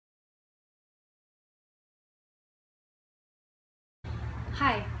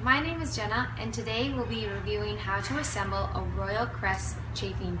Hi, my name is Jenna, and today we'll be reviewing how to assemble a Royal Crest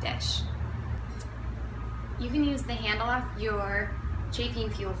chafing dish. You can use the handle off your chafing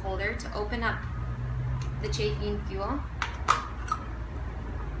fuel holder to open up the chafing fuel.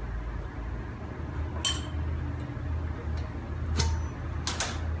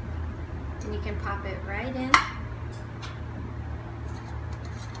 And you can pop it right in.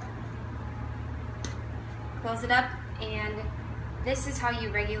 Close it up, and this is how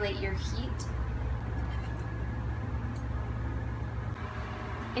you regulate your heat.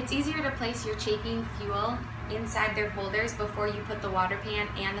 It's easier to place your chafing fuel inside their holders before you put the water pan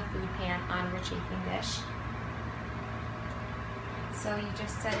and the food pan on your chafing dish. So you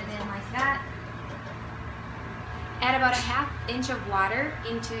just set it in like that. Add about a ½ inch of water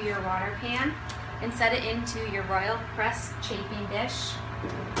into your water pan and set it into your Royal Crest chafing dish.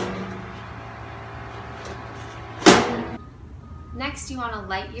 Next, you want to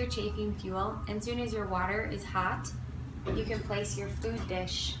light your chafing fuel, and as soon as your water is hot, you can place your food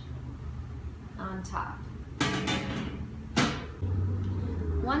dish on top.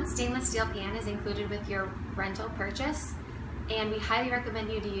 One stainless steel pan is included with your rental purchase, and we highly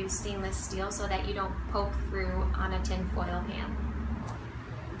recommend you to use stainless steel so that you don't poke through on a tin foil pan.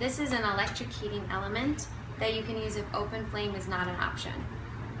 This is an electric heating element that you can use if open flame is not an option.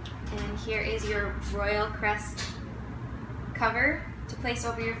 And here is your Royal Crest cover to place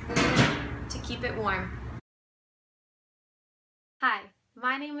over your food to keep it warm. Hi,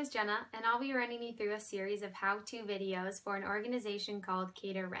 my name is Jenna, and I'll be running you through a series of how-to videos for an organization called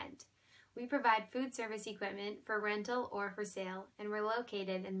Cater Rent. We provide food service equipment for rental or for sale, and we're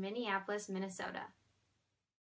located in Minneapolis, Minnesota.